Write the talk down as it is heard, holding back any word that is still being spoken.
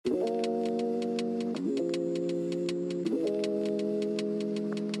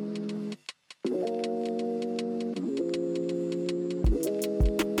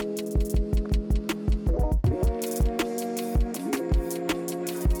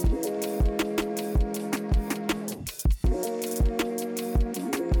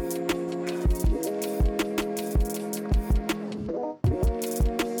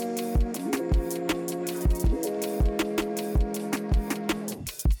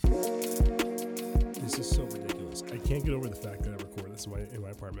can't get over the fact that I record this in my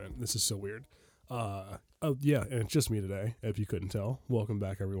apartment. This is so weird. Oh yeah, and it's just me today, if you couldn't tell. Welcome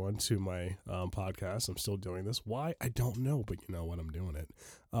back, everyone, to my podcast. I'm still doing this. Why? I don't know, but you know what? I'm doing it.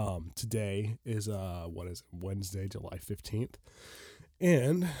 Today is Wednesday, July 15th,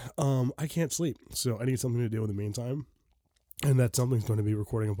 and I can't sleep, so I need something to do in the meantime, and that something's going to be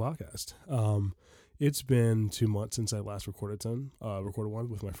recording a podcast. It's been 2 months since I last recorded one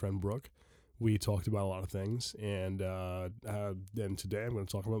with my friend Brooke. We talked about a lot of things, and then today I'm going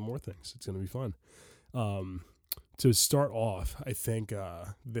to talk about more things. It's going to be fun. To start off, I think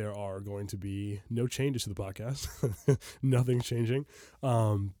there are going to be no changes to the podcast. Nothing's changing.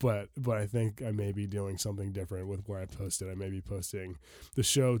 But I think I may be doing something different with where I post it. I may be posting the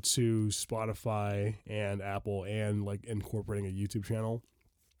show to Spotify and Apple and like incorporating a YouTube channel.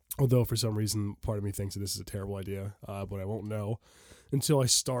 Although for some reason, part of me thinks that this is a terrible idea, but I won't know until I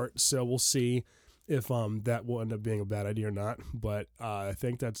start. So we'll see if that will end up being a bad idea or not. But I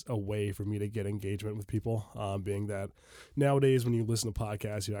think that's a way for me to get engagement with people, being that nowadays when you listen to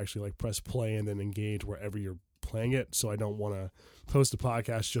podcasts, you actually like press play and then engage wherever you're playing it. So I don't want to post a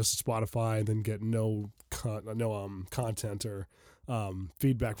podcast just to Spotify and then get no content or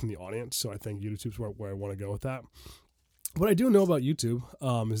feedback from the audience. So I think YouTube's where I want to go with that. What I do know about YouTube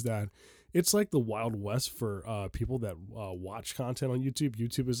is that it's like the Wild West for people that watch content on YouTube.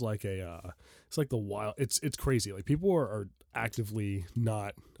 YouTube is like it's crazy. Like people are actively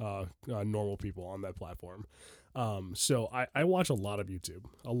not normal people on that platform. So I watch a lot of YouTube,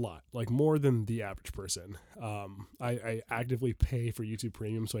 like more than the average person. I actively pay for YouTube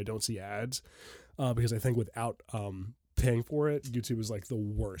Premium so I don't see ads because I think without paying for it, YouTube is like the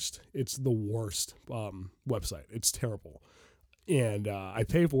worst. It's the worst website. It's terrible. And I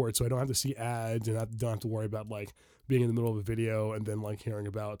pay for it so I don't have to see ads and I don't have to worry about like being in the middle of a video and then like hearing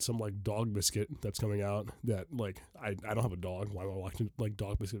about some like dog biscuit that's coming out that like I don't have a dog. Why am I watching like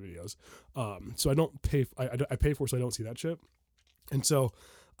dog biscuit videos? So I don't pay. I pay for it so I don't see that shit. And so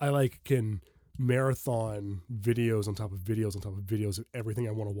I like can marathon videos on top of videos on top of videos of everything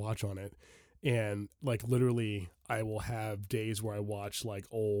I want to watch on it. And like literally I will have days where I watch like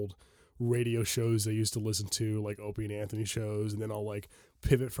old radio shows I used to listen to, like Opie and Anthony shows, and then I'll like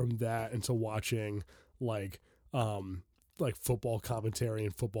pivot from that into watching like football commentary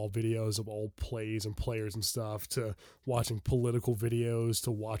and football videos of old plays and players and stuff, to watching political videos,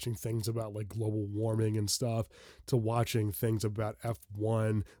 to watching things about like global warming and stuff, to watching things about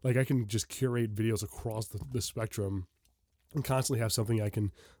F1. Like I can just curate videos across the spectrum and constantly have something I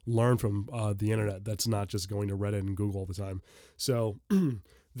can learn from the internet that's not just going to Reddit and Google all the time. So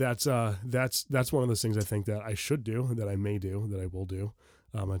that's one of those things I think that I should do, that I may do, that I will do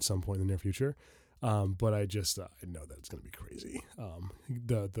at some point in the near future. But I just I know that it's going to be crazy.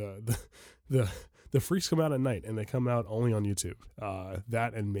 The freaks come out at night, and they come out only on YouTube.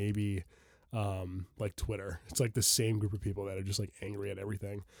 That and maybe like Twitter. It's like the same group of people that are just like angry at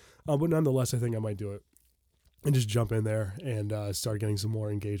everything. But nonetheless, I think I might do it and just jump in there and start getting some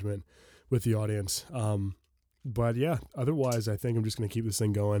more engagement with the audience. But yeah, otherwise, I think I'm just going to keep this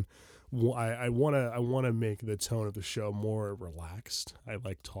thing going. I want to make the tone of the show more relaxed. I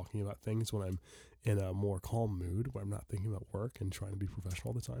like talking about things when I'm in a more calm mood, where I'm not thinking about work and trying to be professional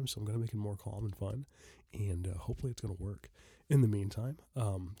all the time. So I'm going to make it more calm and fun, and hopefully it's going to work. In the meantime,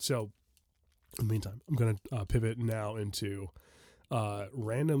 I'm going to pivot now into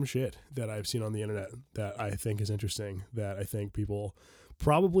random shit that I've seen on the internet that I think is interesting, that I think people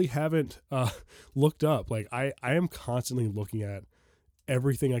probably haven't looked up. Like I am constantly looking at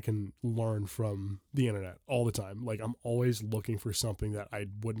everything I can learn from the internet all the time. Like I'm always looking for something that I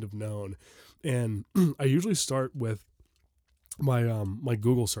wouldn't have known. And I usually start with my my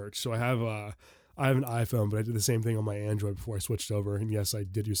Google search. So I have an iPhone, but I did the same thing on my Android before I switched over. And yes, I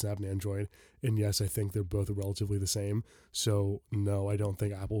did used to have an Android. And yes, I think they're both relatively the same. So no, I don't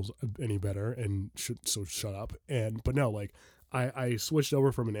think Apple's any better, and so shut up. But no, like I switched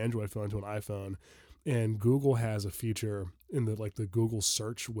over from an Android phone to an iPhone, and Google has a feature in the Google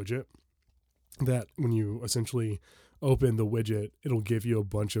search widget that when you essentially open the widget, it'll give you a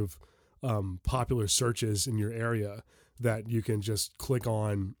bunch of popular searches in your area that you can just click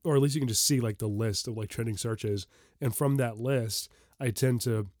on, or at least you can just see like the list of like trending searches. And from that list, I tend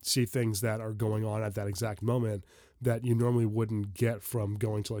to see things that are going on at that exact moment that you normally wouldn't get from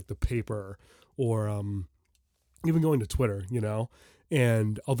going to like the paper or even going to Twitter, you know?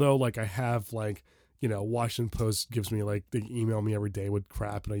 And although like I have like, you know, Washington Post gives me like, they email me every day with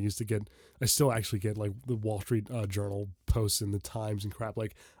crap. And I still actually get like the Wall Street Journal posts and the Times and crap.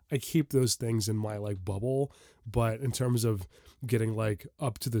 Like I keep those things in my like bubble, but in terms of getting like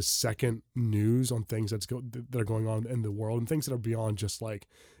up to the second news on things that are going on in the world and things that are beyond just like,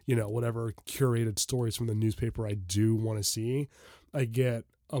 whatever curated stories from the newspaper I do want to see, I get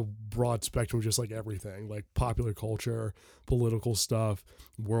a broad spectrum of just like everything, like popular culture, political stuff,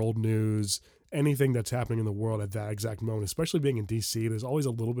 world news, anything that's happening in the world at that exact moment. Especially being in DC, there's always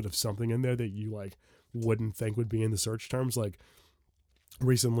a little bit of something in there that you like wouldn't think would be in the search terms. Like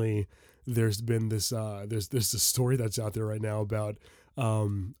recently there's been this there's this story that's out there right now about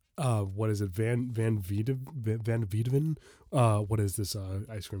what is it, Van Wiedeven, what is this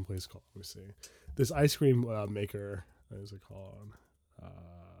ice cream place called? Let me see. This ice cream maker, what is it called?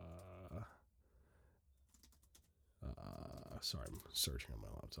 Sorry, I'm searching on my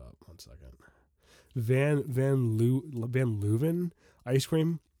laptop. 1 second. Van Leuven ice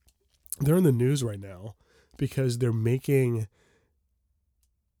cream. They're in the news right now because they're making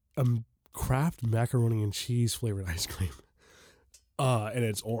a Kraft macaroni and cheese flavored ice cream. And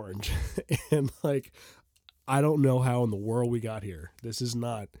it's orange. And like, I don't know how in the world we got here. This is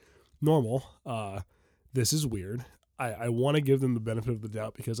not normal. This is weird. I want to give them the benefit of the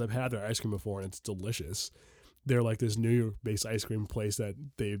doubt because I've had their ice cream before and it's delicious. They're like this New York-based ice cream place that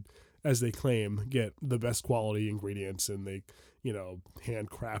they, as they claim, get the best quality ingredients and they,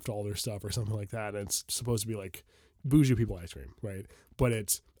 handcraft all their stuff or something like that. And it's supposed to be like bougie people ice cream, right? But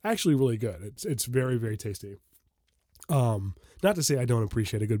it's actually really good. It's very, very tasty. Not to say I don't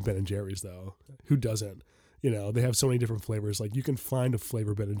appreciate a good Ben & Jerry's though. Who doesn't? They have so many different flavors. Like you can find a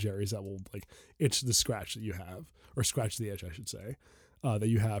flavor Ben & Jerry's that will like itch the scratch that you have, or scratch the itch, I should say, that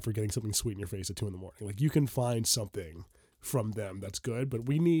you have for getting something sweet in your face at 2 a.m. Like you can find something from them that's good, but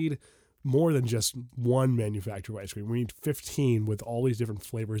we need more than just one manufacturer of ice cream. We need 15 with all these different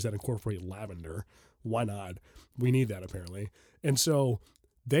flavors that incorporate lavender. Why not? We need that apparently. And so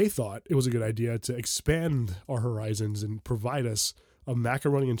they thought it was a good idea to expand our horizons and provide us a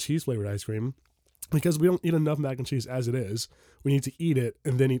macaroni and cheese flavored ice cream because we don't eat enough mac and cheese as it is. We need to eat it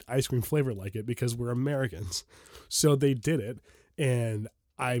and then eat ice cream flavored like it because we're Americans. So they did it. And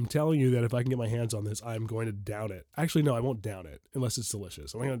I'm telling you that if I can get my hands on this, I'm going to down it. Actually, no, I won't down it unless it's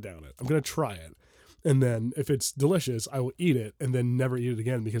delicious. I'm not going to down it. I'm going to try it. And then if it's delicious, I will eat it and then never eat it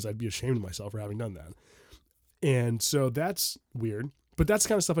again because I'd be ashamed of myself for having done that. And so that's weird. But that's the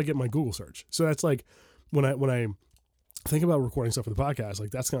kind of stuff I get in my Google search. So that's like when I think about recording stuff for the podcast,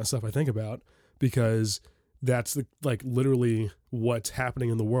 like that's the kind of stuff I think about because that's the like literally what's happening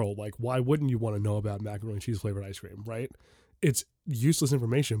in the world. Like why wouldn't you want to know about macaroni and cheese flavored ice cream, right? It's useless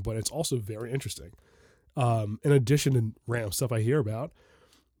information, but it's also very interesting. In addition to random stuff I hear about,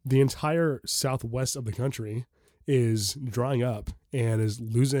 the entire southwest of the country is drying up and is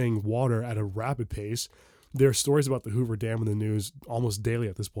losing water at a rapid pace. There are stories about the Hoover Dam in the news almost daily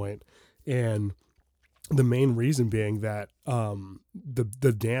at this point, and the main reason being that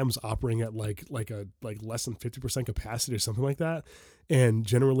the dam's operating at like less than 50% capacity or something like that, and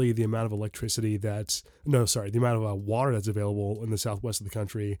generally the amount of the amount of water that's available in the southwest of the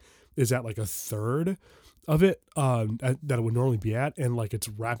country is at like a third of it that it would normally be at, and like it's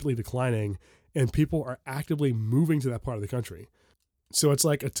rapidly declining, and people are actively moving to that part of the country. So it's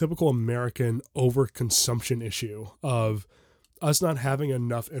like a typical American overconsumption issue of us not having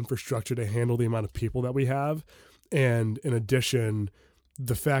enough infrastructure to handle the amount of people that we have. And in addition,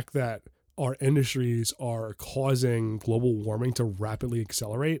 the fact that our industries are causing global warming to rapidly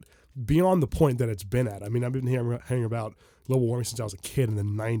accelerate beyond the point that it's been at. I mean, I've been hearing about global warming since I was a kid in the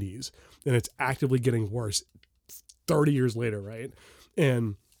 90s, and it's actively getting worse 30 years later, right?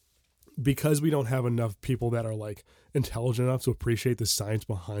 And because we don't have enough people that are like intelligent enough to appreciate the science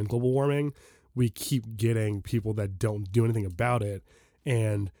behind global warming, we keep getting people that don't do anything about it.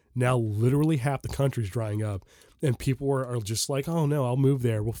 And now literally half the country's drying up, and people are just like, oh no, I'll move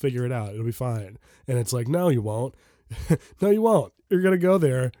there. We'll figure it out. It'll be fine. And it's like, no, you won't. No, you won't. You're going to go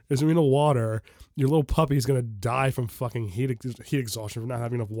there. There's going to be no water. Your little puppy's going to die from fucking heat exhaustion from not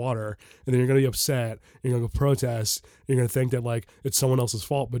having enough water. And then you're going to be upset. You're going to go protest. You're going to think that like it's someone else's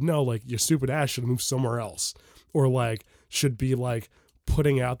fault. But no, like your stupid ass should move somewhere else, or like should be like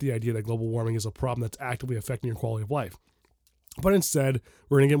putting out the idea that global warming is a problem that's actively affecting your quality of life. But instead,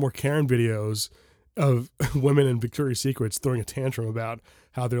 we're going to get more Karen videos of women in Victoria's Secrets throwing a tantrum about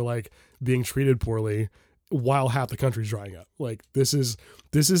how they're like being treated poorly while half the country's drying up. Like this is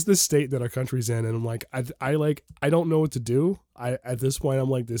the state that our country's in. And I'm like, I don't know what to do. At this point, I'm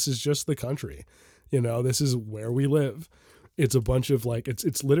like, this is just the country, this is where we live. It's a bunch of like,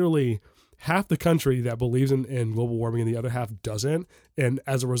 it's literally half the country that believes in global warming and the other half doesn't. And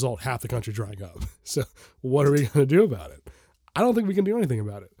as a result, half the country drying up. So what are we going to do about it? I don't think we can do anything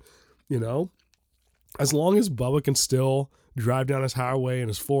about it. You know, as long as Bubba can still drive down his highway in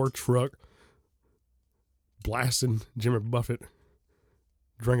his Ford truck, blasting Jimmy Buffett,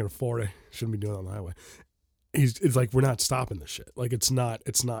 drinking a 40, shouldn't be doing it on the highway. It's like, we're not stopping this shit. Like, it's not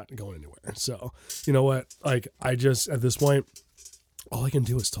going anywhere. So, you know what? Like, I just, at this point, all I can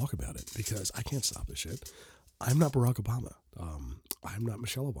do is talk about it because I can't stop this shit. I'm not Barack Obama. I'm not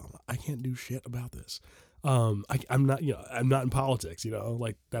Michelle Obama. I can't do shit about this. I'm not, I'm not in politics,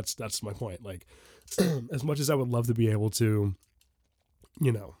 like that's my point. Like, as much as I would love to be able to,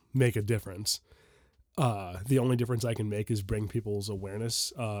 make a difference, the only difference I can make is bring people's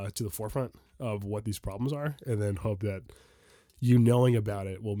awareness to the forefront of what these problems are, and then hope that you knowing about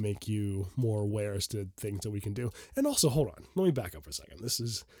it will make you more aware as to things that we can do. And also, hold on, let me back up for a second.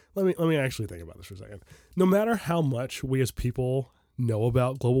 Let me actually think about this for a second. No matter how much we as people know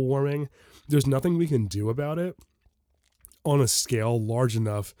about global warming, there's nothing we can do about it on a scale large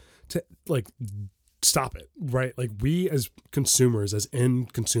enough to stop it, right? Like, we as consumers, as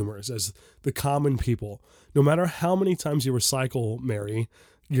end consumers, as the common people, no matter how many times you recycle, Mary,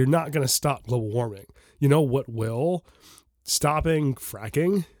 you're not going to stop global warming. You know what will? Stopping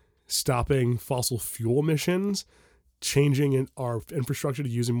fracking, stopping fossil fuel emissions, changing our infrastructure to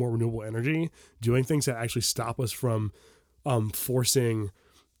using more renewable energy, doing things that actually stop us from forcing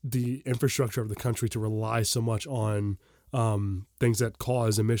the infrastructure of the country to rely so much on things that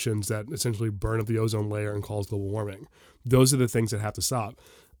cause emissions that essentially burn up the ozone layer and cause global warming. Those are the things that have to stop.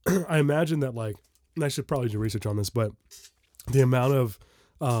 I imagine that, and I should probably do research on this, but the amount of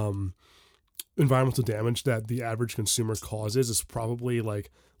environmental damage that the average consumer causes is probably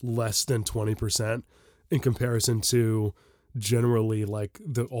less than 20% in comparison to generally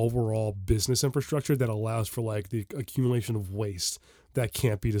the overall business infrastructure that allows for the accumulation of waste that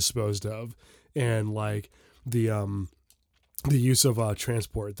can't be disposed of, and the use of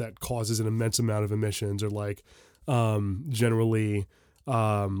transport that causes an immense amount of emissions, or generally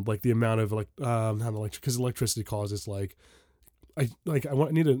the amount of because electricity causes I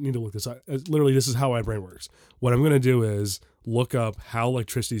need to look this up. Literally, this is how my brain works. What I'm going to do is look up how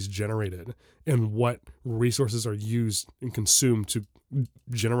electricity is generated and what resources are used and consumed to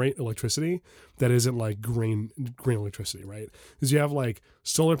generate electricity that isn't green electricity, right? Because you have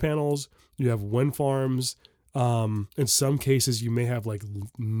solar panels, you have wind farms. In some cases, you may have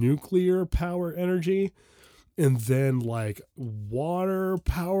nuclear power energy, and then water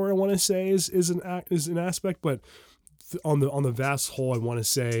power. I want to say is an aspect, but on the vast whole, I want to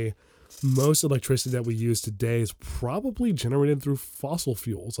say most electricity that we use today is probably generated through fossil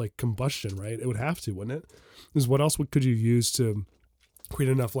fuels, like combustion, right? It would have to, wouldn't it? Because what else could you use to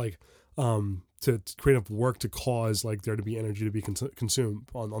create enough to create enough work to cause there to be energy to be consumed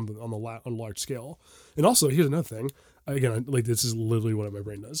on a large scale? And also, here's another thing. Again, this is literally what my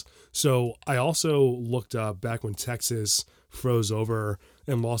brain does. So I also looked up back when Texas froze over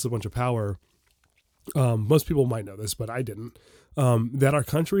and lost a bunch of power. Most people might know this, but I didn't. That our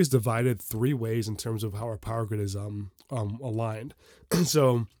country is divided three ways in terms of how our power grid is aligned.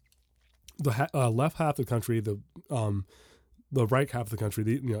 So the left half of the country, the right half of the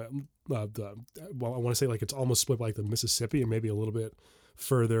country, I want to say it's almost split by the Mississippi, and maybe a little bit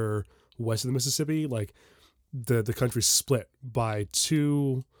further west of the Mississippi. The country's split by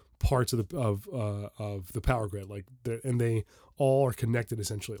two parts of the power grid, and they all are connected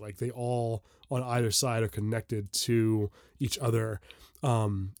essentially. They all on either side are connected to each other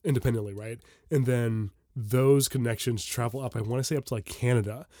independently, right? And then those connections travel up, I want to say up to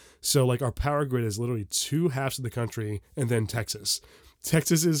Canada. So our power grid is literally two halves of the country, and then Texas.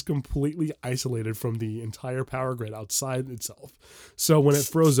 Texas is completely isolated from the entire power grid outside itself. So when it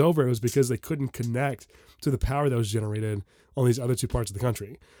froze over, it was because they couldn't connect to the power that was generated on these other two parts of the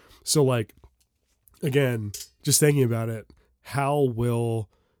country. So again, just thinking about it, how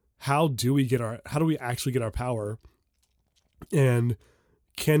do we actually get our power, and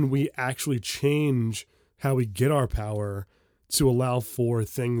can we actually change how we get our power to allow for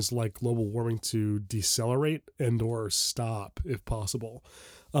things like global warming to decelerate and or stop if possible?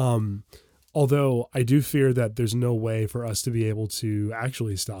 Although I do fear that there's no way for us to be able to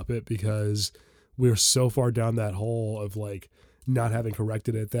actually stop it, because we're so far down that hole of not having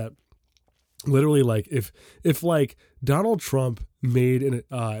corrected it that literally if Donald Trump made an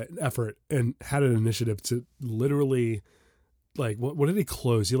effort and had an initiative to literally what did he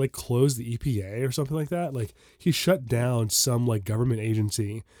close? He closed the EPA or something like that. He shut down some government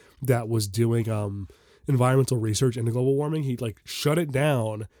agency that was doing environmental research into global warming. He shut it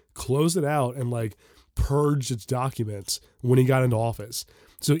down, closed it out, and purged its documents when he got into office.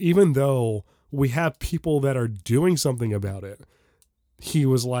 So even though we have people that are doing something about it, he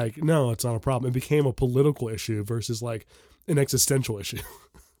was like, no, it's not a problem. It became a political issue versus like an existential issue.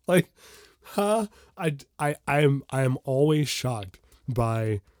 Like, I am always shocked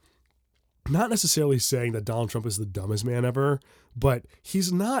by, not necessarily saying that Donald Trump is the dumbest man ever, but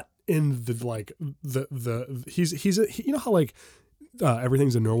he's not in the like he's you know how like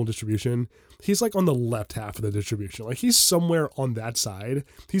everything's a normal distribution. He's like on the left half of the distribution. Like he's somewhere on that side.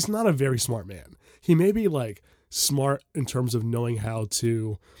 He's not a very smart man. He may be like smart in terms of knowing how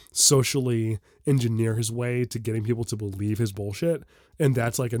to socially engineer his way to getting people to believe his bullshit. And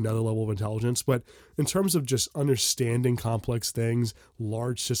that's like another level of intelligence. But in terms of just understanding complex things,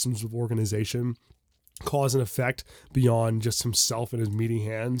 large systems of organization, cause and effect beyond just himself and his meaty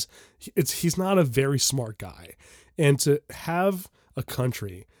hands, he's not a very smart guy. And to have a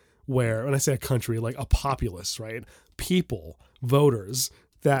country where, when I say a country, like a populace, right? People, voters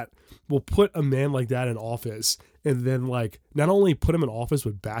that will put a man like that in office and then like not only put him in office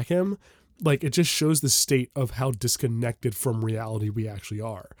but back him, like it just shows the state of how disconnected from reality we actually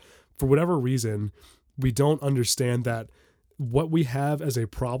are. For whatever reason, we don't understand that what we have as a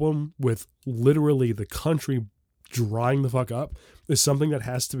problem with literally the country drying the fuck up is something that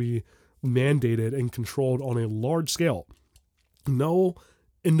has to be mandated and controlled on a large scale. No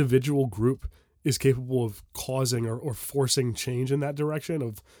individual group is capable of causing or forcing change in that direction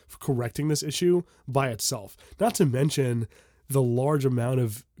of correcting this issue by itself. Not to mention the large amount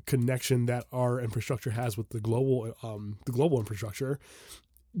of connection that our infrastructure has with the global infrastructure.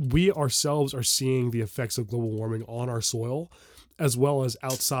 We ourselves are seeing the effects of global warming on our soil, as well as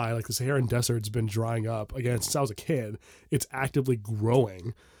outside. Like the Saharan desert's been drying up again since I was a kid. It's actively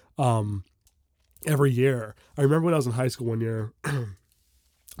growing every year. I remember when I was in high school one year.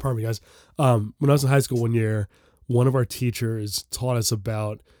 Pardon me, guys. When I was in high school one year, one of our teachers taught us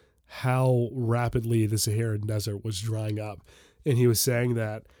about how rapidly the Saharan desert was drying up. And he was saying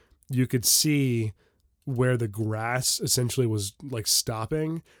that you could see where the grass essentially was like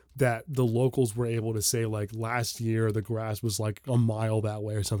stopping, that the locals were able to say like last year the grass was like a mile that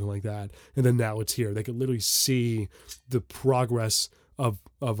way or something like that. And then now it's here. They could literally see the progress of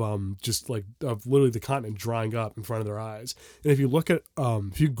literally the continent drying up in front of their eyes. And if you look at,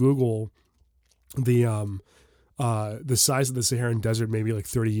 if you Google the size of the Saharan desert maybe like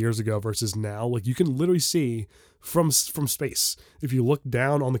 30 years ago versus now, like you can literally see from space. If you look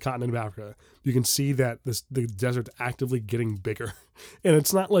down on the continent of Africa, you can see that the desert's actively getting bigger, and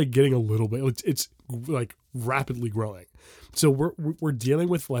it's not like getting a little bit. It's like rapidly growing. So we're dealing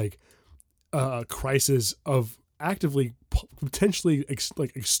with like a crisis of actively potentially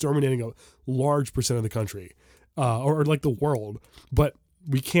exterminating a large percent of the country, or like the world, but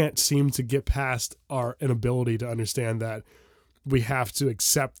we can't seem to get past our inability to understand that we have to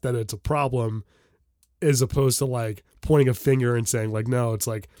accept that it's a problem, as opposed to like pointing a finger and saying like, no, it's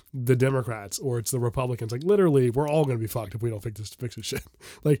like the Democrats or it's the Republicans. Like literally, we're all going to be fucked if we don't fix this shit.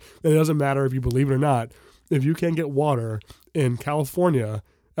 Like, and it doesn't matter if you believe it or not. If you can't get water in California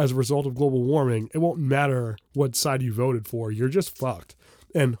as a result of global warming, it won't matter what side you voted for. You're just fucked.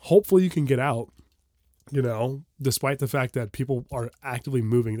 And hopefully you can get out, you know, despite the fact that people are actively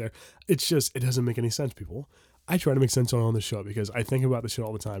moving there. It's just, it doesn't make any sense, people. I try to make sense on this show because I think about this shit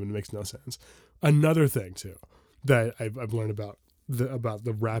all the time and it makes no sense. Another thing too that I've learned about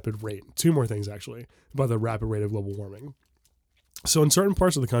the rapid rate, two more things actually, about the rapid rate of global warming. So in certain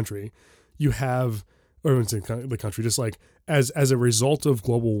parts of the country, you have, or in the country, just like as a result of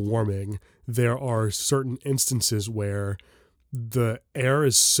global warming, there are certain instances where the air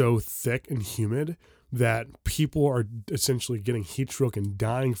is so thick and humid that people are essentially getting heat stroke and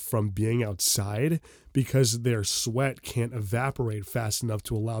dying from being outside because their sweat can't evaporate fast enough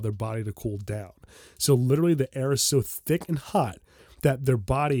to allow their body to cool down. So literally the air is so thick and hot that their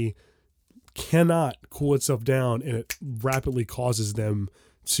body cannot cool itself down, and it rapidly causes them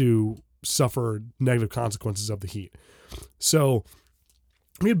to suffer negative consequences of the heat. So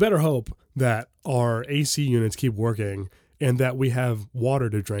we had better hope that our AC units keep working and that we have water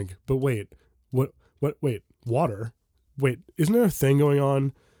to drink. But wait, wait, water? Wait, isn't there a thing going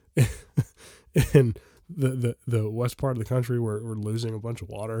on in the west part of the country where we're losing a bunch of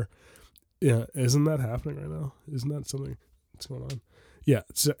water? Yeah, isn't that happening right now? Isn't that something that's going on? Yeah,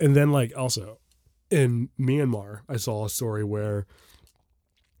 so, and then like also in Myanmar, I saw a story where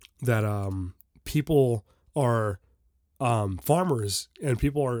that people are farmers and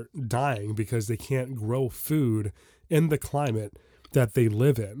people are dying because they can't grow food in the climate that they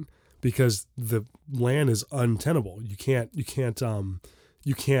live in, because the land is untenable. You can't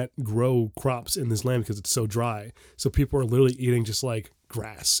grow crops in this land because it's so dry. So people are literally eating just like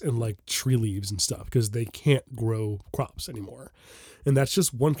grass and like tree leaves and stuff because they can't grow crops anymore. And that's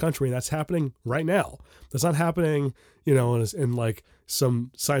just one country, and that's happening right now. That's not happening, in like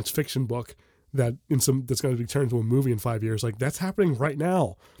some science fiction book that's going to be turned into a movie in 5 years. Like, that's happening right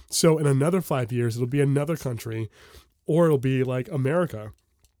now. So in another 5 years, it'll be another country, or it'll be like America,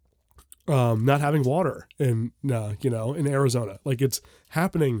 not having water in Arizona. Like, it's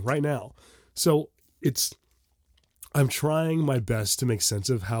happening right now. So I'm trying my best to make sense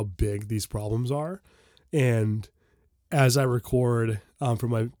of how big these problems are. And as I record from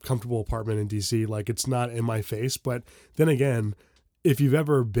my comfortable apartment in DC, like, it's not in my face. But then again, if you've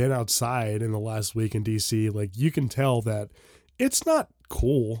ever been outside in the last week in DC, like, you can tell that it's not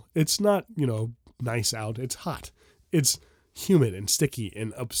cool. It's not, nice out. It's hot. It's humid and sticky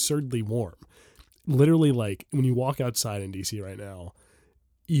and absurdly warm. Literally, like, when you walk outside in DC right now,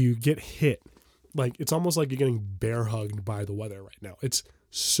 you get hit. Like, it's almost like you're getting bear hugged by the weather right now. It's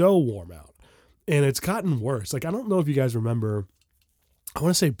so warm out. And it's gotten worse. Like, I don't know if you guys remember, I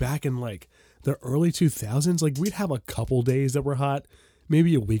want to say back in like the early 2000s, like, we'd have a couple days that were hot,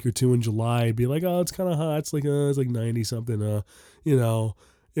 maybe a week or two in July. It'd be like, oh, it's kind of hot. It's like 90 something. My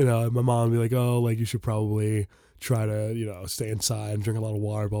mom would be like, oh, like, you should probably try to, stay inside and drink a lot of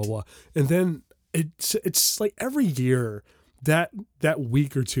water, blah, blah, blah. And then it's like every year that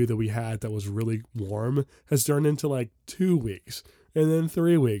week or two that we had that was really warm has turned into like 2 weeks, and then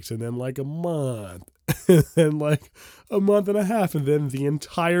 3 weeks, and then like a month, and then like a month and a half, and then the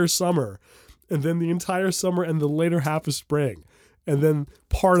entire summer, and then the entire summer and the later half of spring, and then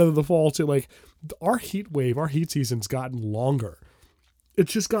part of the fall too. Like, our heat season's gotten longer.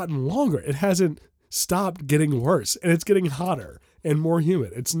 It's just gotten longer. It hasn't stopped getting worse, and it's getting hotter and more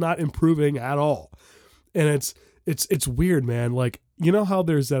humid. It's not improving at all. And it's weird, man. Like, you know how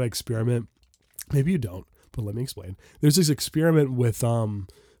there's that experiment? Maybe you don't, but let me explain. There's this experiment with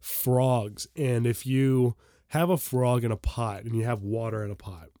frogs, and if you have a frog in a pot and you have water in a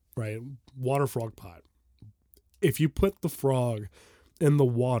pot, right? Water frog pot. If you put the frog in the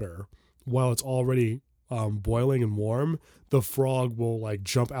water while it's already boiling and warm, the frog will like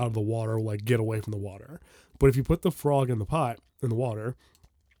jump out of the water, like get away from the water. But if you put the frog in the pot, in the water,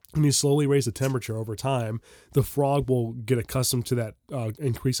 and you slowly raise the temperature over time, the frog will get accustomed to that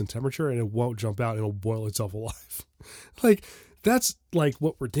increase in temperature, and it won't jump out, and it'll boil itself alive. Like, that's like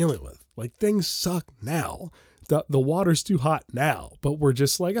what we're dealing with. Like, things suck now. The water's too hot now, but we're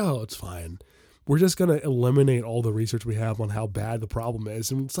just like, oh, it's fine. We're just going to eliminate all the research we have on how bad the problem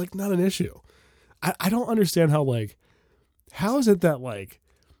is, and it's like not an issue. I don't understand how is it that like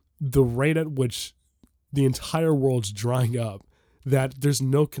the rate at which the entire world's drying up, that there's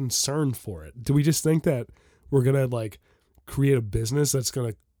no concern for it? Do we just think that we're going to like create a business that's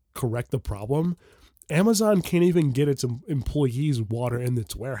going to correct the problem? Amazon can't even get its employees water in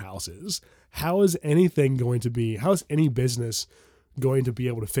its warehouses. How is any business going to be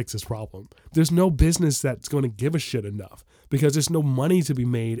able to fix this problem? There's no business that's going to give a shit enough, because there's no money to be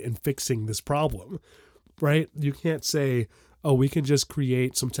made in fixing this problem, right? You can't say, oh, we can just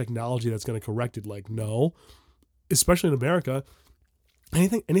create some technology that's going to correct it. Like, no, especially in America,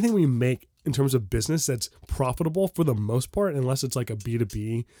 anything we make in terms of business that's profitable, for the most part, unless it's like a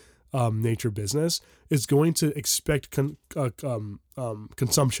B2B nature business, is going to expect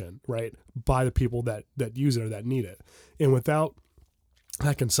consumption, right, by the people that use it or that need it. And without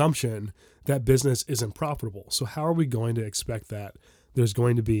that consumption, that business isn't profitable. So how are we going to expect that there's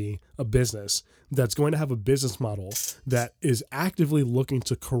going to be a business that's going to have a business model that is actively looking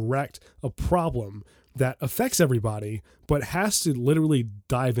to correct a problem that affects everybody, but has to literally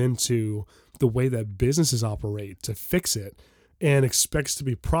dive into the way that businesses operate to fix it, and expects to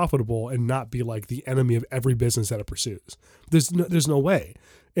be profitable and not be like the enemy of every business that it pursues? There's no way.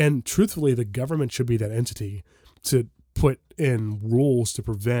 And truthfully, the government should be that entity to put in rules to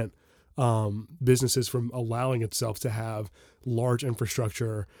prevent businesses from allowing itself to have large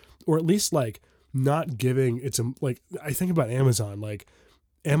infrastructure, or at least like not giving its, like, I think about Amazon. Like,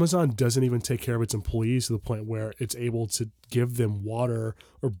 Amazon doesn't even take care of its employees to the point where it's able to give them water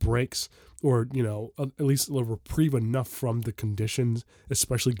or breaks, or, at least a reprieve enough from the conditions,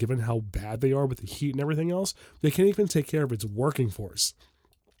 especially given how bad they are with the heat and everything else. They can't even take care of its working force,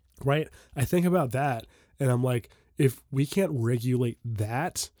 right? I think about that, and I'm like, if we can't regulate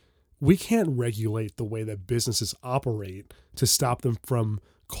that, we can't regulate the way that businesses operate to stop them from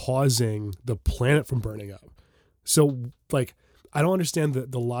causing the planet from burning up. So, like, I don't understand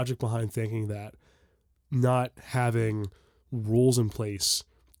the logic behind thinking that not having rules in place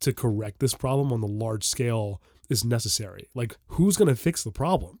to correct this problem on the large scale is necessary. Like, who's going to fix the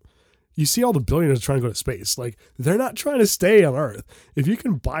problem? You see all the billionaires trying to go to space. Like, they're not trying to stay on Earth. If you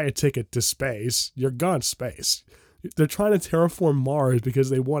can buy a ticket to space, you're gone to space. They're trying to terraform Mars because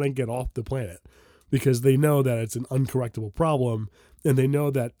they want to get off the planet, because they know that it's an uncorrectable problem, and they know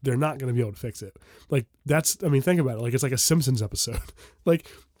that they're not going to be able to fix it. Like, think about it. Like, it's like a Simpsons episode. Like,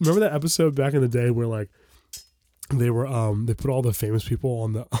 remember that episode back in the day where, like, they put all the famous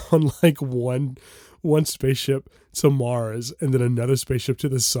people on like one spaceship to Mars and then another spaceship to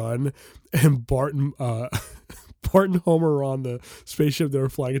the sun, and Bart and Homer were on the spaceship. They were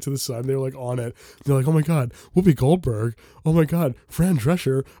flying it to the sun. They were like on it. They're like, oh my God, Whoopi Goldberg. Oh my God, Fran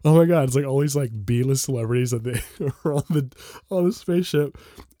Drescher. Oh my God. It's like all these like B-list celebrities that they were on the spaceship.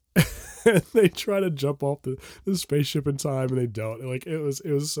 And they try to jump off the spaceship in time, and they don't. Like, it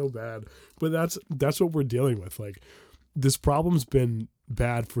was so bad. But that's what we're dealing with. Like, this problem's been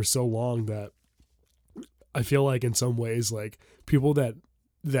bad for so long that I feel like in some ways, like, people that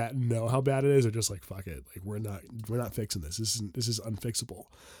know how bad it is are just like, fuck it. Like, we're not fixing this. This is unfixable.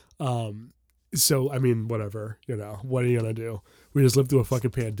 So I mean, whatever, what are you gonna do? We just lived through a fucking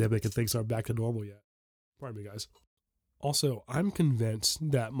pandemic and things aren't back to normal yet. Pardon me, guys. Also, I'm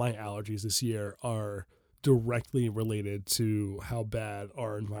convinced that my allergies this year are directly related to how bad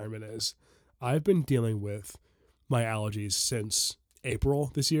our environment is. I've been dealing with my allergies since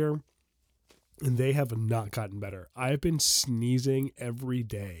April this year, and they have not gotten better. I've been sneezing every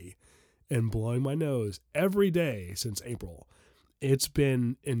day and blowing my nose every day since April. It's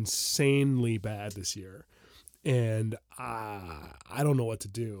been insanely bad this year, and I don't know what to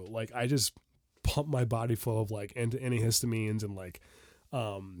do. Like, I just pump my body full of like antihistamines and like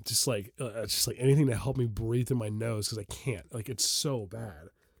just like anything to help me breathe through my nose, because I can't. Like, it's so bad.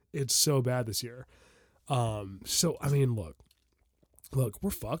 It's so bad this year. So I mean, look,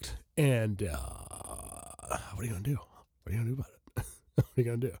 we're fucked. And what are you gonna do? What are you gonna do about it? What are you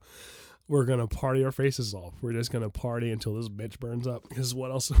gonna do? We're gonna party our faces off. We're just gonna party until this bitch burns up. Because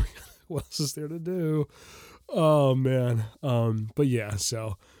what else is there to do? Oh man. But yeah.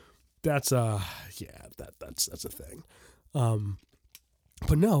 So that's that's a thing.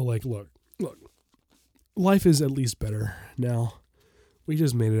 But no, like, look, life is at least better now. We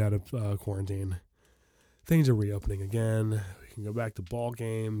just made it out of quarantine. Things are reopening again. We can go back to ball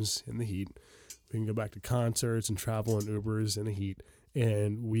games in the heat. We can go back to concerts and travel in Ubers in the heat,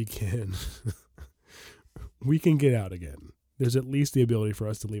 and we can get out again. There's at least the ability for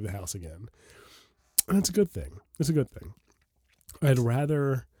us to leave the house again, and it's a good thing. It's a good thing. I'd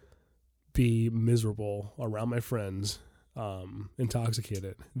rather be miserable around my friends,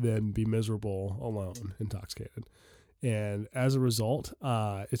 intoxicated, than be miserable alone, intoxicated. And as a result,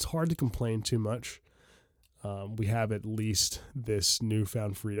 it's hard to complain too much. We have at least this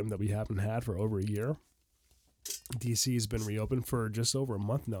newfound freedom that we haven't had for over a year. DC has been reopened for just over a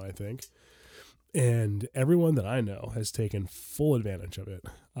month now, I think. And everyone that I know has taken full advantage of it.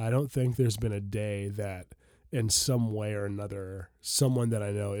 I don't think there's been a day that in some way or another, someone that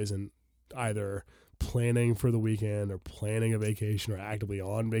I know isn't either planning for the weekend or planning a vacation or actively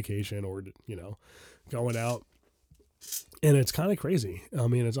on vacation or, going out. And it's kind of crazy. I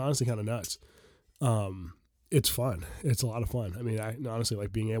mean, it's honestly kind of nuts. It's fun. It's a lot of fun. I mean, I honestly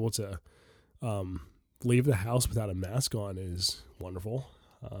like being able to leave the house without a mask on is wonderful.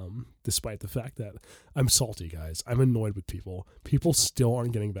 Despite the fact that I'm salty, guys. I'm annoyed with people. People still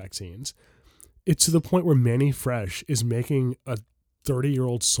aren't getting vaccines. It's to the point where Manny Fresh is making a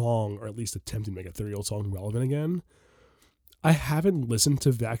 30-year-old song, or at least attempting to make a 30-year-old song relevant again. I haven't listened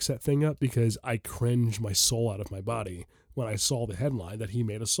to Vax That Thing Up because I cringed my soul out of my body when I saw the headline that he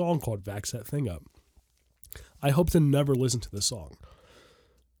made a song called Vax That Thing Up. I hope to never listen to this song.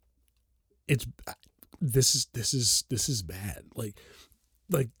 This is bad.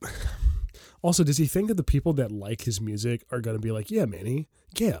 Like, also, does he think that the people that like his music are going to be like, yeah, Manny,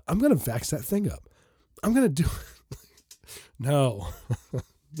 yeah, I'm going to vax that thing up. I'm going to do it. No,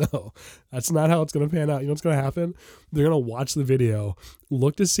 that's not how it's going to pan out. You know what's going to happen? They're going to watch the video,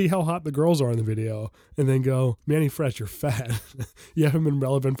 look to see how hot the girls are in the video, and then go, Manny Fresh, you're fat. You haven't been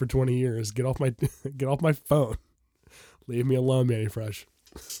relevant for 20 years. Get off my phone. Leave me alone, Manny Fresh.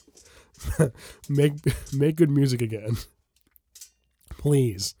 make good music again.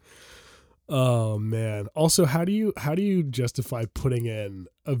 Please. Oh man. Also, how do you justify putting in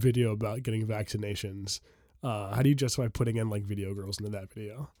a video about getting vaccinations? How do you justify putting in like video girls into that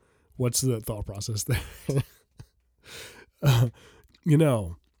video? What's the thought process there?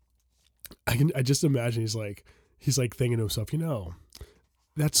 I just imagine he's like thinking to himself,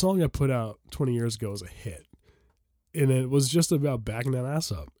 that song I put out 20 years ago was a hit, and it was just about backing that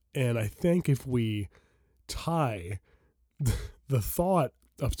ass up. And I think if we tie the thought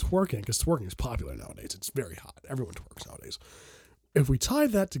of twerking, because twerking is popular nowadays. It's very hot. Everyone twerks nowadays. If we tie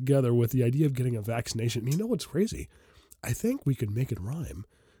that together with the idea of getting a vaccination, you know what's crazy? I think we could make it rhyme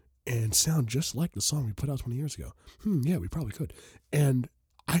and sound just like the song we put out 20 years ago. Yeah, we probably could. And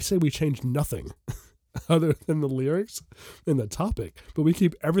I say we change nothing other than the lyrics and the topic, but we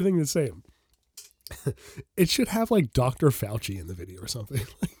keep everything the same. It should have like Dr. Fauci in the video or something.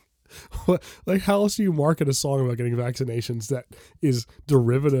 Like how else do you market a song about getting vaccinations that is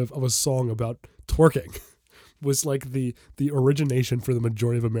derivative of a song about twerking? Was like the origination for the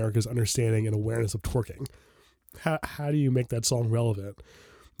majority of America's understanding and awareness of twerking. How do you make that song relevant?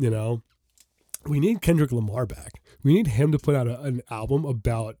 You know, we need Kendrick Lamar back. We need him to put out an album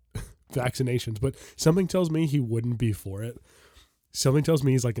about vaccinations, but something tells me he wouldn't be for it. Something tells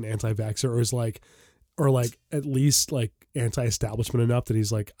me he's like an anti-vaxxer or like at least like anti-establishment enough that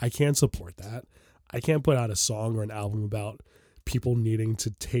he's like, I can't support that. I can't put out a song or an album about people needing to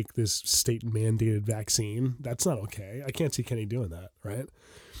take this state mandated vaccine. That's not okay. I can't see Kenny doing that, right?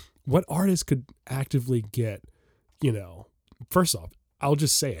 What artist could actively get, first off, I'll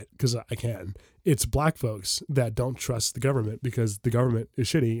just say it because I can. It's black folks that don't trust the government because the government is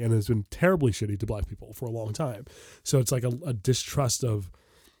shitty and has been terribly shitty to black people for a long time. So it's like a distrust of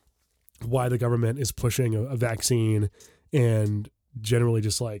why the government is pushing a vaccine, and generally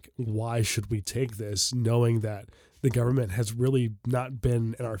just like, why should we take this, knowing that the government has really not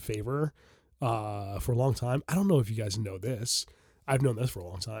been in our favor for a long time. I don't know if you guys know this. I've known this for a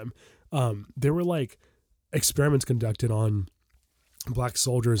long time. There were like experiments conducted on black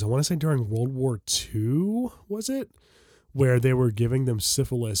soldiers, I want to say during World War II, was it? Where they were giving them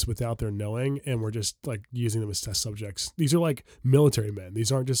syphilis without their knowing, and were just like using them as test subjects. These are like military men.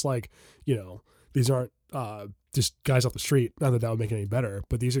 These aren't just like, these aren't just guys off the street. Not that would make it any better,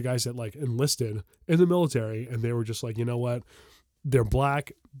 but these are guys that like enlisted in the military, and they were just like, you know what? They're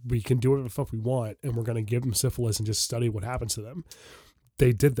black. We can do whatever the fuck we want, and we're going to give them syphilis and just study what happens to them.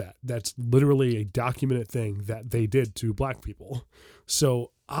 They did that. That's literally a documented thing that they did to black people.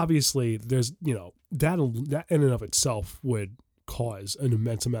 So obviously there's, that in and of itself would cause an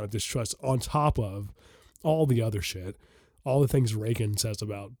immense amount of distrust on top of all the other shit, all the things Reagan says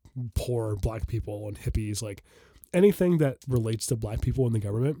about poor black people and hippies, like anything that relates to black people in the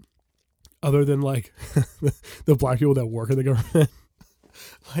government, other than like the black people that work in the government.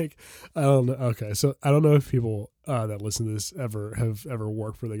 Like, I don't know. Okay. So I don't know if people that listen to this have ever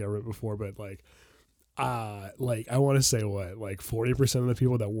worked for the government before, but I want to say what, like 40% of the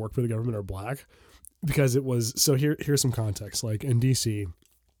people that work for the government are black, because it was, so here's some context. Like in DC,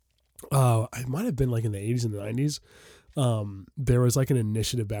 it might have been like in the 80s and the 90s. There was like an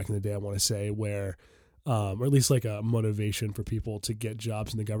initiative back in the day, I want to say, where, or at least like a motivation for people to get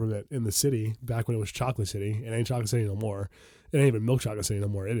jobs in the government in the city back when it was Chocolate City. It ain't Chocolate City no more. It ain't even Milk Chocolate City no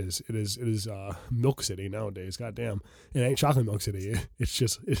more. It is Milk City nowadays. Goddamn. It ain't Chocolate Milk City. It's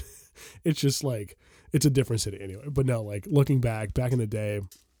just like, it's a different city anyway. But no, like looking back in the day,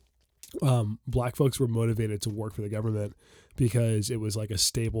 black folks were motivated to work for the government because it was like a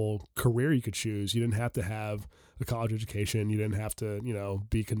stable career you could choose. You didn't have to have a college education. You didn't have to,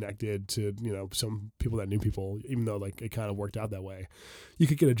 be connected to, some people that knew people, even though like it kind of worked out that way. You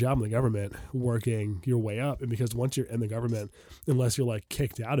could get a job in the government working your way up. And because once you're in the government, unless you're like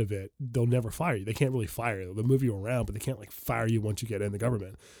kicked out of it, they'll never fire you. They can't really fire you. They'll move you around, but they can't like fire you once you get in the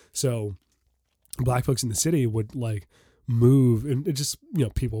government. So black folks in the city would like move, and it just,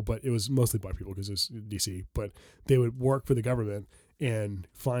 people, but it was mostly black people because it was DC, but they would work for the government and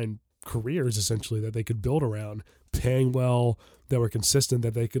find careers essentially that they could build around, paying well, that were consistent,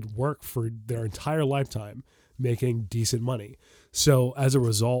 that they could work for their entire lifetime making decent money. So as a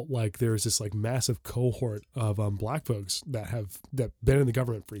result, like there's this like massive cohort of black folks that been in the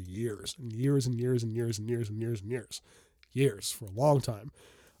government for years and years and years and years and years and years and years for a long time.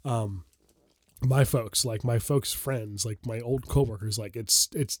 My folks friends, like my old coworkers, like it's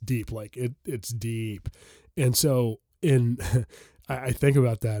deep, like it's deep. And so I think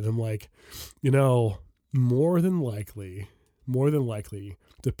about that and I'm like, more than likely,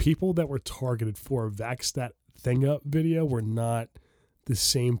 the people that were targeted for a Vax That Thing Up video were not the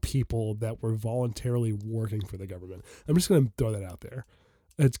same people that were voluntarily working for the government. I'm just going to throw that out there.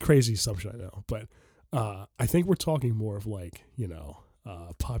 It's a crazy assumption, I know, but I think we're talking more of like,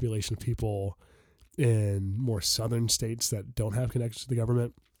 population of people in more southern states that don't have connections to the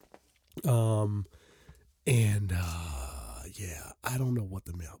government. Yeah, I don't know what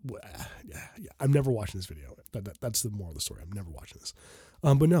yeah. I'm never watching this video. That's the moral of the story. I'm never watching this.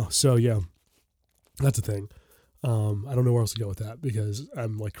 But no, so yeah, that's a thing. I don't know where else to go with that because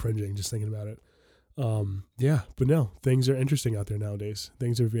I'm like cringing just thinking about it. Yeah, but no, things are interesting out there nowadays.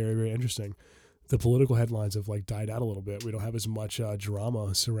 Things are very, very interesting. The political headlines have like died out a little bit. We don't have as much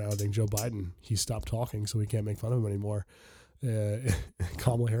drama surrounding Joe Biden. He stopped talking, so we can't make fun of him anymore.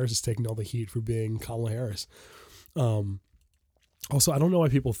 Kamala Harris is taking all the heat for being Kamala Harris. Also, I don't know why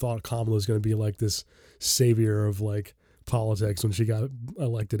people thought Kamala was going to be like this savior of like politics when she got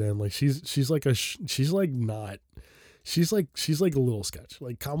elected in. Like she's like not. She's like a little sketch.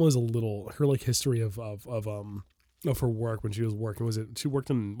 Like Kamala's a little, her like history of her work when she was working. Was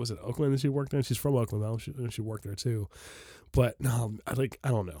it Oakland that she worked in? She's from Oakland though. She worked there too. But no, I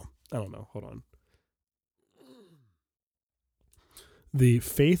don't know. Hold on. The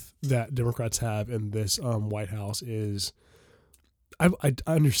faith that Democrats have in this White House is, I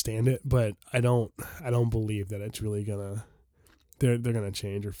understand it, but I don't believe that it's really gonna they're gonna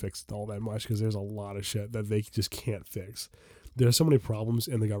change or fix all that much, because there's a lot of shit that they just can't fix. There's so many problems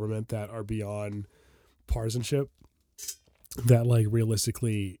in the government that are beyond partisanship that, like,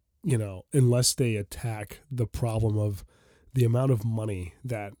 realistically, unless they attack the problem of the amount of money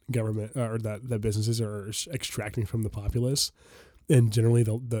that government or that businesses are extracting from the populace, and generally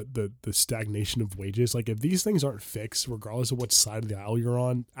the stagnation of wages. Like, if these things aren't fixed, regardless of what side of the aisle you're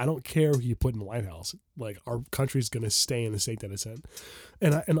on, I don't care who you put in the White House. Like, our country's going to stay in the state that it's in.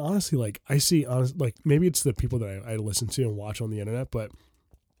 And honestly, like, I see, like, maybe it's the people that I listen to and watch on the internet, but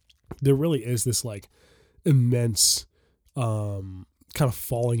there really is this, like, immense kind of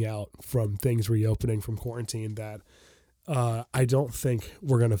falling out from things reopening from quarantine that I don't think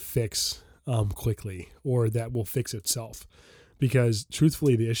we're going to fix quickly, or that will fix itself. Because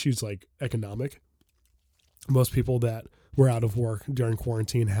truthfully, the issue's like economic. Most people that were out of work during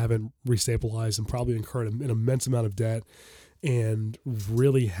quarantine haven't restabilized and probably incurred an immense amount of debt, and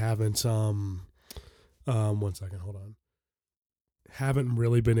really haven't haven't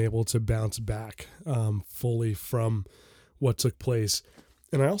really been able to bounce back fully from what took place.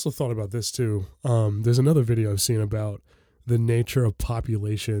 And I also thought about this too. There's another video I've seen about the nature of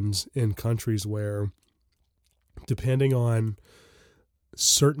populations in countries where, depending on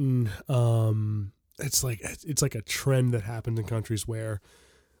certain it's like a trend that happens in countries where,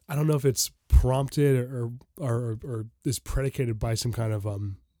 I don't know if it's prompted or is predicated by some kind of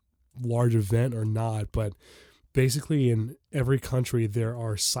large event or not, but basically in every country there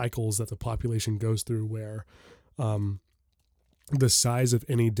are cycles that the population goes through where the size of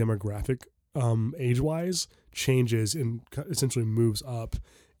any demographic age-wise changes and essentially moves up,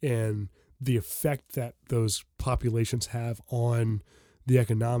 and the effect that those populations have on the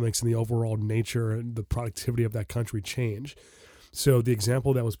economics and the overall nature and the productivity of that country change. So the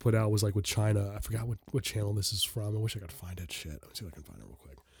example that was put out was like with China. I forgot what channel this is from. I wish I could find it. Shit. Let me see if I can find it real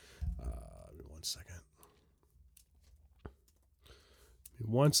quick. Give me 1 second. Give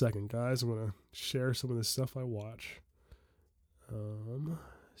me 1 second, guys. I'm going to share some of the stuff I watch.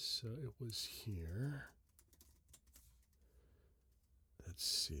 So it was here. Let's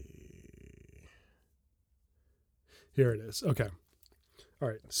see. Here it is. Okay. All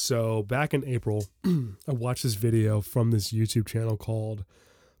right. So back in April, I watched this video from this YouTube channel called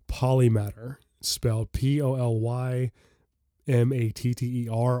Polymatter, spelled Polymatter,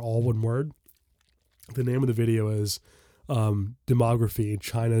 all one word. The name of the video is Demography,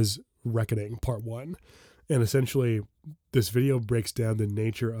 China's Reckoning, Part 1. And essentially, this video breaks down the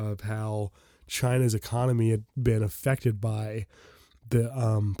nature of how China's economy had been affected by the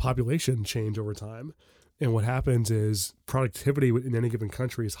population change over time. And what happens is productivity in any given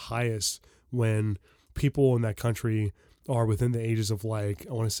country is highest when people in that country are within the ages of, like,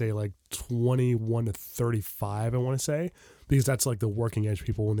 I want to say like 21 to 35, I want to say, because that's like the working age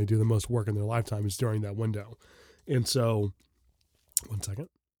people when they do the most work in their lifetime is during that window. And so, 1 second.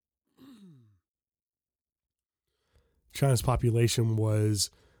 China's population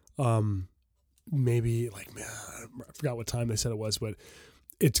was maybe like, man, I forgot what time they said it was, but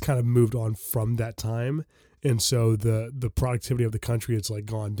it's kind of moved on from that time. And so the productivity of the country has like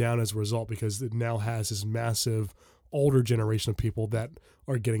gone down as a result, because it now has this massive older generation of people that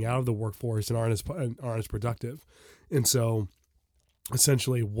are getting out of the workforce and aren't as productive. And so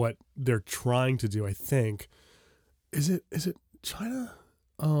essentially what they're trying to do, I think, is it China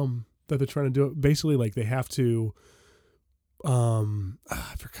that they're trying to do it? Basically, like, they have to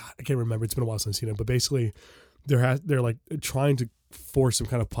I forgot. I can't remember. It's been a while since I've seen it, but basically they're like trying to force some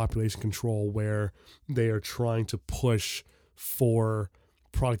kind of population control where they are trying to push for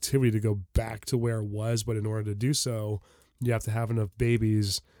productivity to go back to where it was. But in order to do so, you have to have enough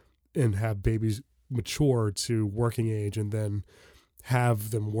babies and have babies mature to working age and then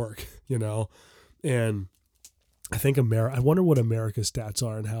have them work, and I think I wonder what America's stats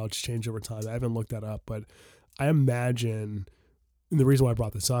are and how it's changed over time. I haven't looked that up, but I imagine, and the reason why I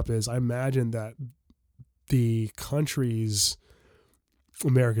brought this up is I imagine that the countries,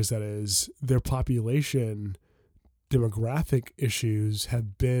 America's that is, their population demographic issues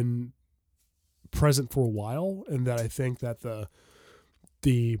have been present for a while, and that I think that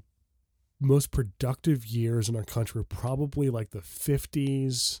the most productive years in our country were probably like the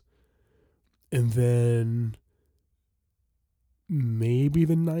 50s, and then maybe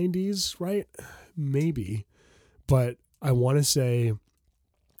the 90s, right? Maybe. But I want to say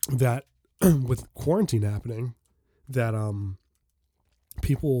that with quarantine happening, that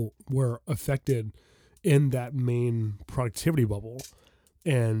people were affected in that main productivity bubble.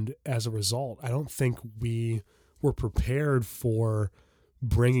 And as a result, I don't think we were prepared for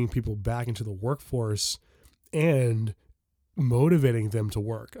bringing people back into the workforce and motivating them to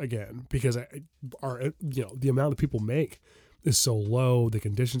work again, because the amount that people make is so low, the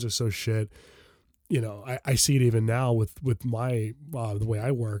conditions are so shit. I see it even now with my the way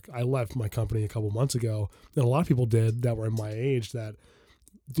I work. I left my company a couple months ago, and a lot of people did that were in my age that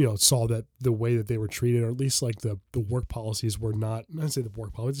saw that the way that they were treated, or at least like the work policies were not say the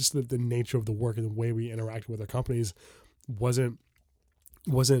work policies, just the nature of the work and the way we interacted with our companies wasn't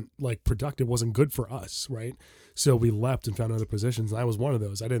like productive, wasn't good for us, right? So we left and found other positions, and I was one of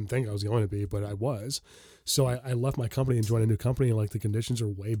those. I didn't think I was going to be, but I was. So I left my company and joined a new company, and like the conditions are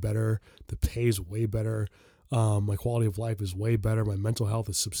way better, the pay is way better, my quality of life is way better, my mental health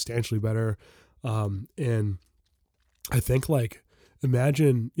is substantially better, and I think like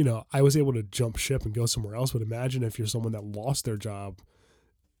imagine I was able to jump ship and go somewhere else, but imagine if you're someone that lost their job,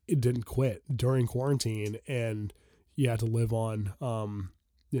 it didn't quit during quarantine, and you had to live on,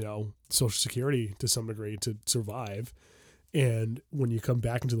 Social Security to some degree to survive. And when you come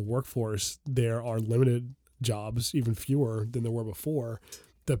back into the workforce, there are limited jobs, even fewer than there were before.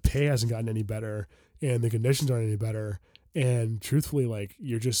 The pay hasn't gotten any better, and the conditions aren't any better. And truthfully, like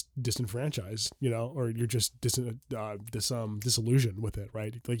you're just disenfranchised, or you're just disillusioned with it,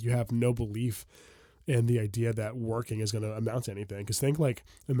 right? Like you have no belief in the idea that working is going to amount to anything. Because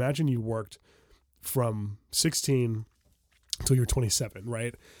imagine you worked from 16 until you're 27,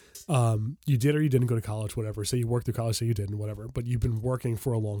 right? You did or you didn't go to college, whatever. Say you worked through college, say you didn't, whatever. But you've been working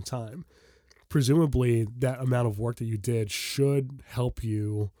for a long time. Presumably, that amount of work that you did should help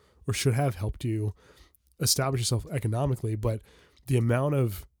you, or should have helped you, establish yourself economically. But the amount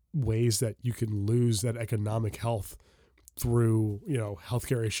of ways that you can lose that economic health through,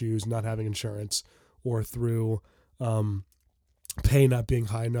 healthcare issues, not having insurance, or through pay not being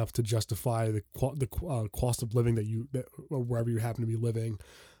high enough to justify the cost of living or wherever you happen to be living,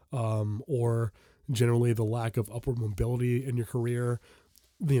 or generally the lack of upward mobility in your career.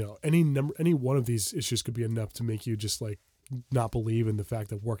 Any one of these issues could be enough to make you just like not believe in the fact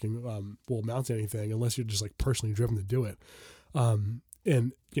that working will amount to anything unless you're just like personally driven to do it.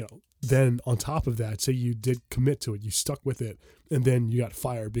 And then on top of that, say you did commit to it, you stuck with it, and then you got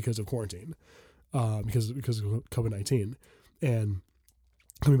fired because of quarantine, because of COVID-19. And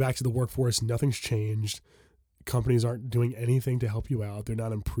coming back to the workforce, nothing's changed. Companies aren't doing anything to help you out. They're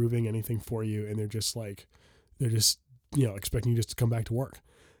not improving anything for you. And they're just expecting you just to come back to work.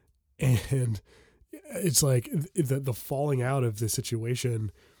 And it's like the falling out of the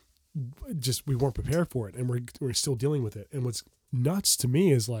situation, just, we weren't prepared for it, and we're still dealing with it. And what's nuts to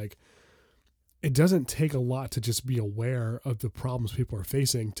me is like, it doesn't take a lot to just be aware of the problems people are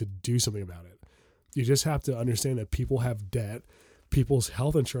facing to do something about it. You just have to understand that people have debt. People's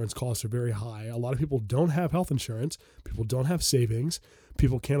health insurance costs are very high. A lot of people don't have health insurance. People don't have savings.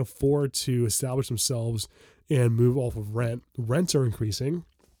 People can't afford to establish themselves and move off of rent. Rents are increasing.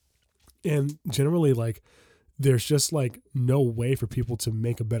 And generally, like, there's just like no way for people to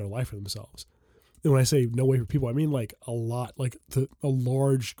make a better life for themselves. And when I say no way for people, I mean like a lot, like a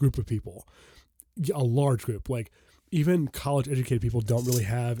large group of people, a large group, like, even college educated people don't really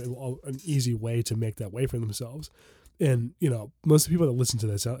have an easy way to make that way for themselves. And, most of the people that listen to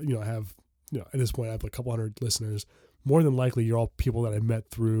this, have, at this point I have a couple hundred listeners. More than likely you're all people that I met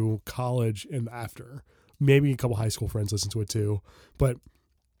through college and after. Maybe a couple high school friends listen to it too. But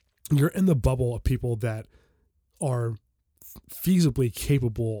you're in the bubble of people that are feasibly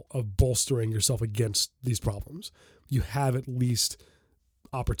capable of bolstering yourself against these problems. You have at least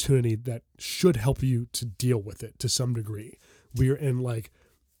opportunity that should help you to deal with it to some degree. We're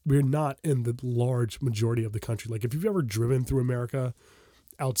not in the large majority of the country. Like, if you've ever driven through America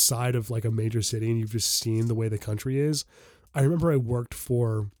outside of like a major city and you've just seen the way the country is, I remember I worked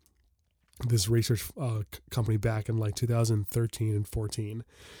for this research company back in like 2013 and 14.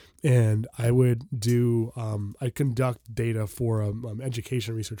 And I would do, I conduct data for an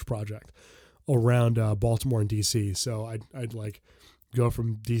education research project around Baltimore and DC. So I'd like go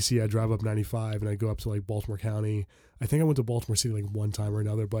from DC, I'd drive up 95 and I'd go up to like Baltimore County. I think I went to Baltimore City like one time or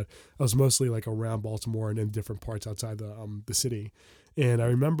another, but I was mostly like around Baltimore and in different parts outside the city. And I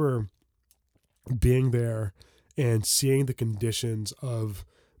remember being there and seeing the conditions of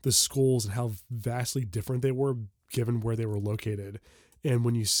the schools and how vastly different they were given where they were located. And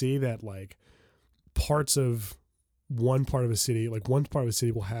when you see that like parts of one part of a city, like one part of a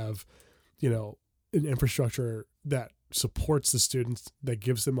city will have, you know, an infrastructure that supports the students, that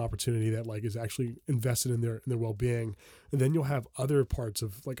gives them opportunity, that like is actually invested in their well-being. And then you'll have other parts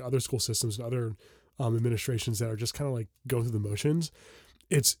of like other school systems and other administrations that are just kind of like going through the motions.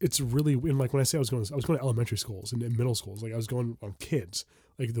 It's really, and like when I say I was going to elementary schools and middle schools, like I was going on kids,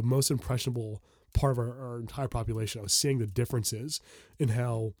 like the most impressionable part of our entire population. I was seeing the differences in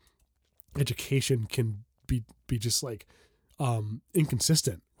how education can be just like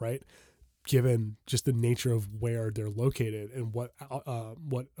inconsistent, right? Given just the nature of where they're located and what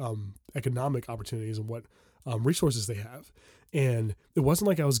economic opportunities and what resources they have. And it wasn't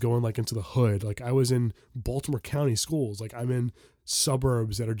like I was going like into the hood. Like I was in Baltimore County schools. Like I'm in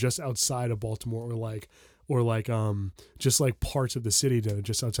suburbs that are just outside of Baltimore, or just like parts of the city that are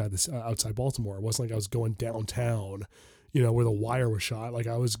just outside Baltimore. It wasn't like I was going downtown, you know, where the Wire was shot. Like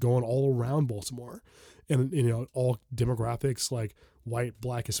I was going all around Baltimore, and you know, all demographics, like white,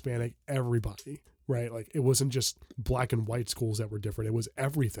 black, Hispanic, everybody, right? Like it wasn't just black and white schools that were different. It was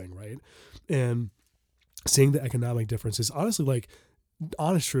everything, right? And seeing the economic differences, honestly, like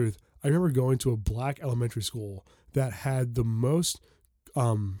honest truth, I remember going to a black elementary school that had the most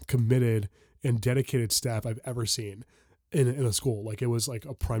committed and dedicated staff I've ever seen in a school. Like it was like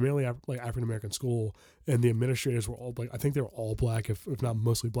a primarily African-American school, and the administrators were all like, I think they were all black, if not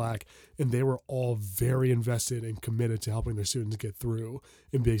mostly black. And they were all very invested and committed to helping their students get through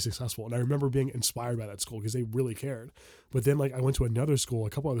and being successful. And I remember being inspired by that school because they really cared. But then like I went to another school, a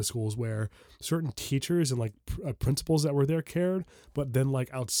couple other schools where certain teachers and like principals that were there cared. But then like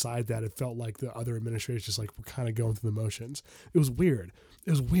outside that, it felt like the other administrators just like were kind of going through the motions. It was weird,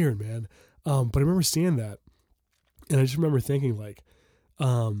 man. But I remember seeing that. And I just remember thinking like,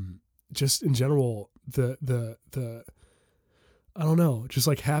 just in general, the I don't know, just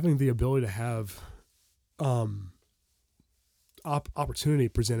like having the ability to have, opportunity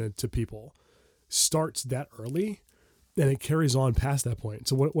presented to people starts that early, and it carries on past that point.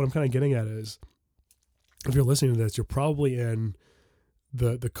 So what I'm kind of getting at is, if you're listening to this, you're probably in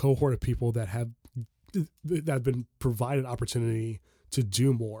the cohort of people that have been provided opportunity to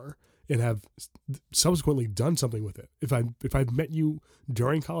do more and have subsequently done something with it. If I've met you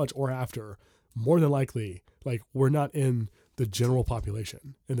during college or after, more than likely, like we're not in the general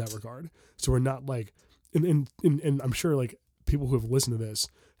population in that regard. So we're not like, and I'm sure like people who have listened to this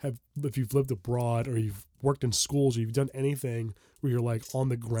have, if you've lived abroad or you've worked in schools or you've done anything where you're like on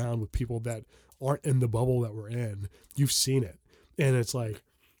the ground with people that aren't in the bubble that we're in, you've seen it. And it's like,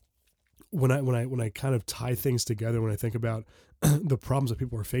 when I kind of tie things together, when I think about the problems that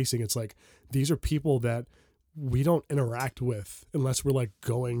people are facing, it's like, these are people that we don't interact with unless we're like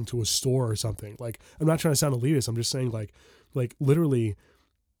going to a store or something. Like, I'm not trying to sound elitist. I'm just saying like literally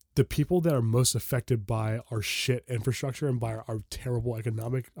the people that are most affected by our shit infrastructure and by our terrible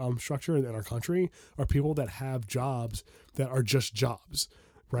economic structure in our country are people that have jobs that are just jobs,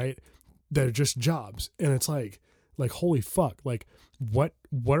 right? That are just jobs. And it's like, holy fuck, like what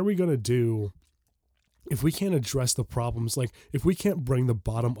are we going to do if we can't address the problems? Like if we can't bring the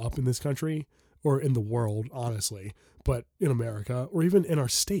bottom up in this country or in the world, honestly, but in America or even in our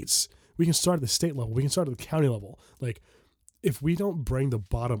states, we can start at the state level. We can start at the county level. Like if we don't bring the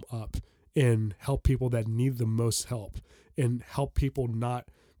bottom up and help people that need the most help and help people not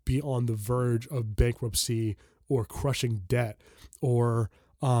be on the verge of bankruptcy or crushing debt or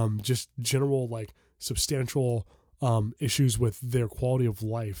just general like substantial issues with their quality of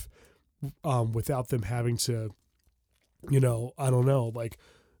life, without them having to, you know, I don't know, like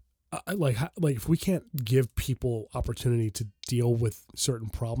if we can't give people opportunity to deal with certain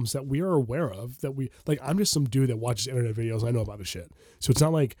problems that we are aware of, that we like, I'm just some dude that watches internet videos. I know about this shit. So it's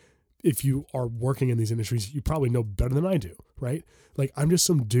not like if you are working in these industries, you probably know better than I do, right? Like I'm just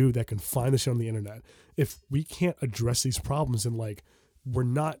some dude that can find the shit on the internet. If we can't address these problems, and like, we're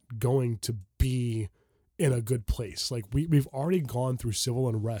not going to be in a good place. Like we've already gone through civil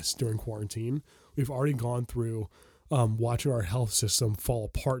unrest during quarantine. We've already gone through watching our health system fall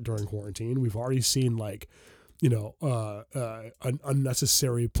apart during quarantine. We've already seen like an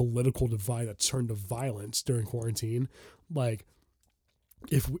unnecessary political divide that turned to violence during quarantine. Like,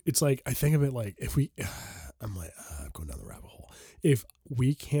 if it's like, I think of it like, if we, I'm like, going down the rabbit hole. If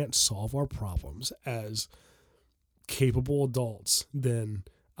we can't solve our problems as capable adults, then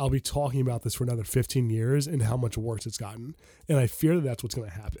I'll be talking about this for another 15 years and how much worse it's gotten. And I fear that that's what's going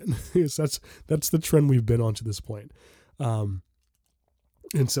to happen. That's the trend we've been on to this point.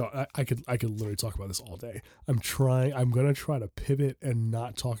 And so I could literally talk about this all day. I'm going to try to pivot and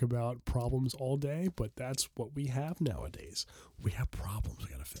not talk about problems all day, but that's what we have nowadays. We have problems we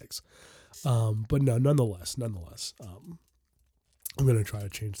got to fix. But no, nonetheless, I'm going to try to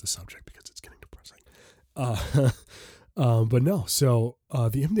change the subject because it's getting depressing. But no, so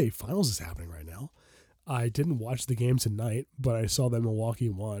the NBA Finals is happening right now. I didn't watch the game tonight, but I saw that Milwaukee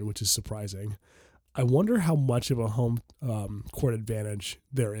won, which is surprising. I wonder how much of a home court advantage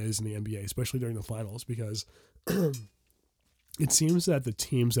there is in the NBA, especially during the finals, because it seems that the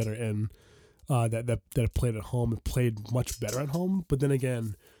teams that are in that have played at home have played much better at home. But then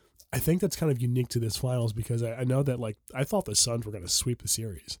again, I think that's kind of unique to this finals because I know that, like, I thought the Suns were going to sweep the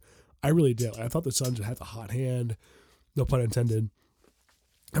series. I really did. I thought the Suns had the hot hand, no pun intended,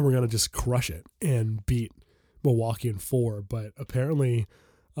 and we're going to just crush it and beat Milwaukee in 4. But apparently,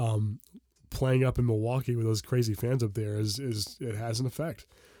 playing up in Milwaukee with those crazy fans up there is it has an effect.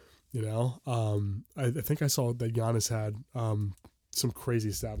 I think I saw that Giannis had some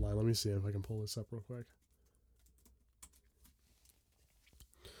crazy stat line. Let me see if I can pull this up real quick.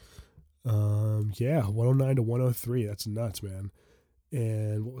 109 to 103. That's nuts, man.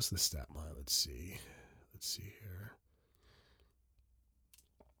 And what was the stat line? Let's see here.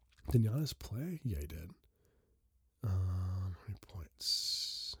 Did Giannis play? Yeah, he did. How many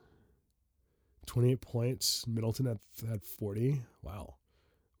points? 28 points. Middleton had 40. Wow.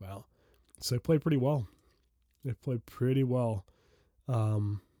 So they played pretty well.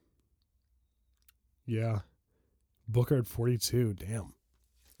 Yeah. Booker had 42. Damn.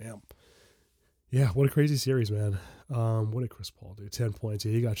 Yeah, what a crazy series, man. What did Chris Paul do? 10 points.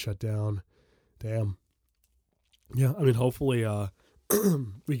 Yeah, he got shut down. Damn. Yeah, I mean, hopefully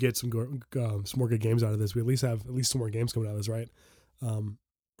we get some more good games out of this. We at least have some more games coming out of this, right?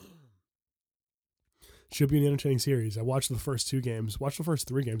 Should be an entertaining series. I watched the first 3 games,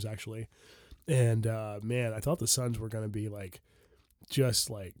 actually. And, man, I thought the Suns were going to be, just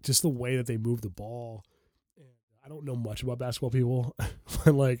the way that they move the ball. And I don't know much about basketball, people.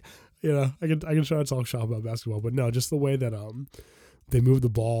 But, I can try to talk shop about basketball. But, no, just the way that they move the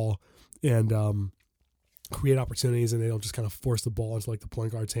ball and create opportunities, and they don't just kind of force the ball into, the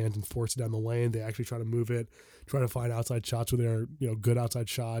point guard's hands and force it down the lane. They actually try to move it, try to find outside shots where they're, good outside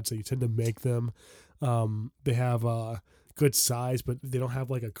shots. So you tend to make them. They have good size, but they don't have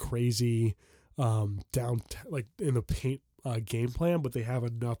a crazy in the paint game plan. But they have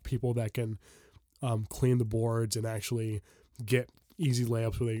enough people that can clean the boards and actually get easy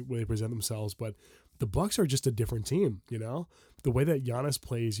layups where they present themselves. But the Bucks are just a different team. The way that Giannis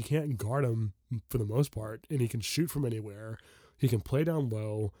plays, you can't guard him for the most part, and he can shoot from anywhere. He can play down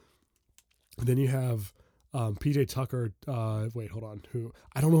low. And then you have PJ Tucker, wait, hold on. Who?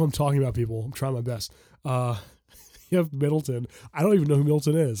 I don't know who I'm talking about, people. I'm trying my best. You have Middleton. I don't even know who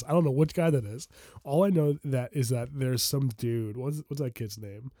Middleton is. I don't know which guy that is. All I know is that there's some dude. What's that kid's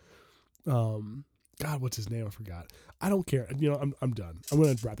name? God, what's his name? I forgot. I don't care. I'm done. I'm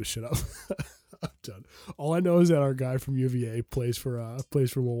going to wrap this shit up. I'm done. All I know is that our guy from UVA plays for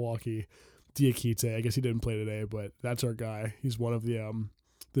Milwaukee, Diakite. I guess he didn't play today, but that's our guy. He's one of the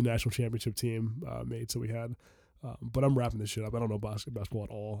national championship team mates that we had. But I'm wrapping this shit up. I don't know basketball at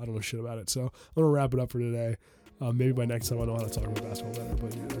all. I don't know shit about it. So I'm going to wrap it up for today. Maybe by next time I know how to talk about basketball better.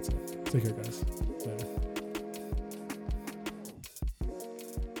 But yeah, that's it. Take care, guys. Later.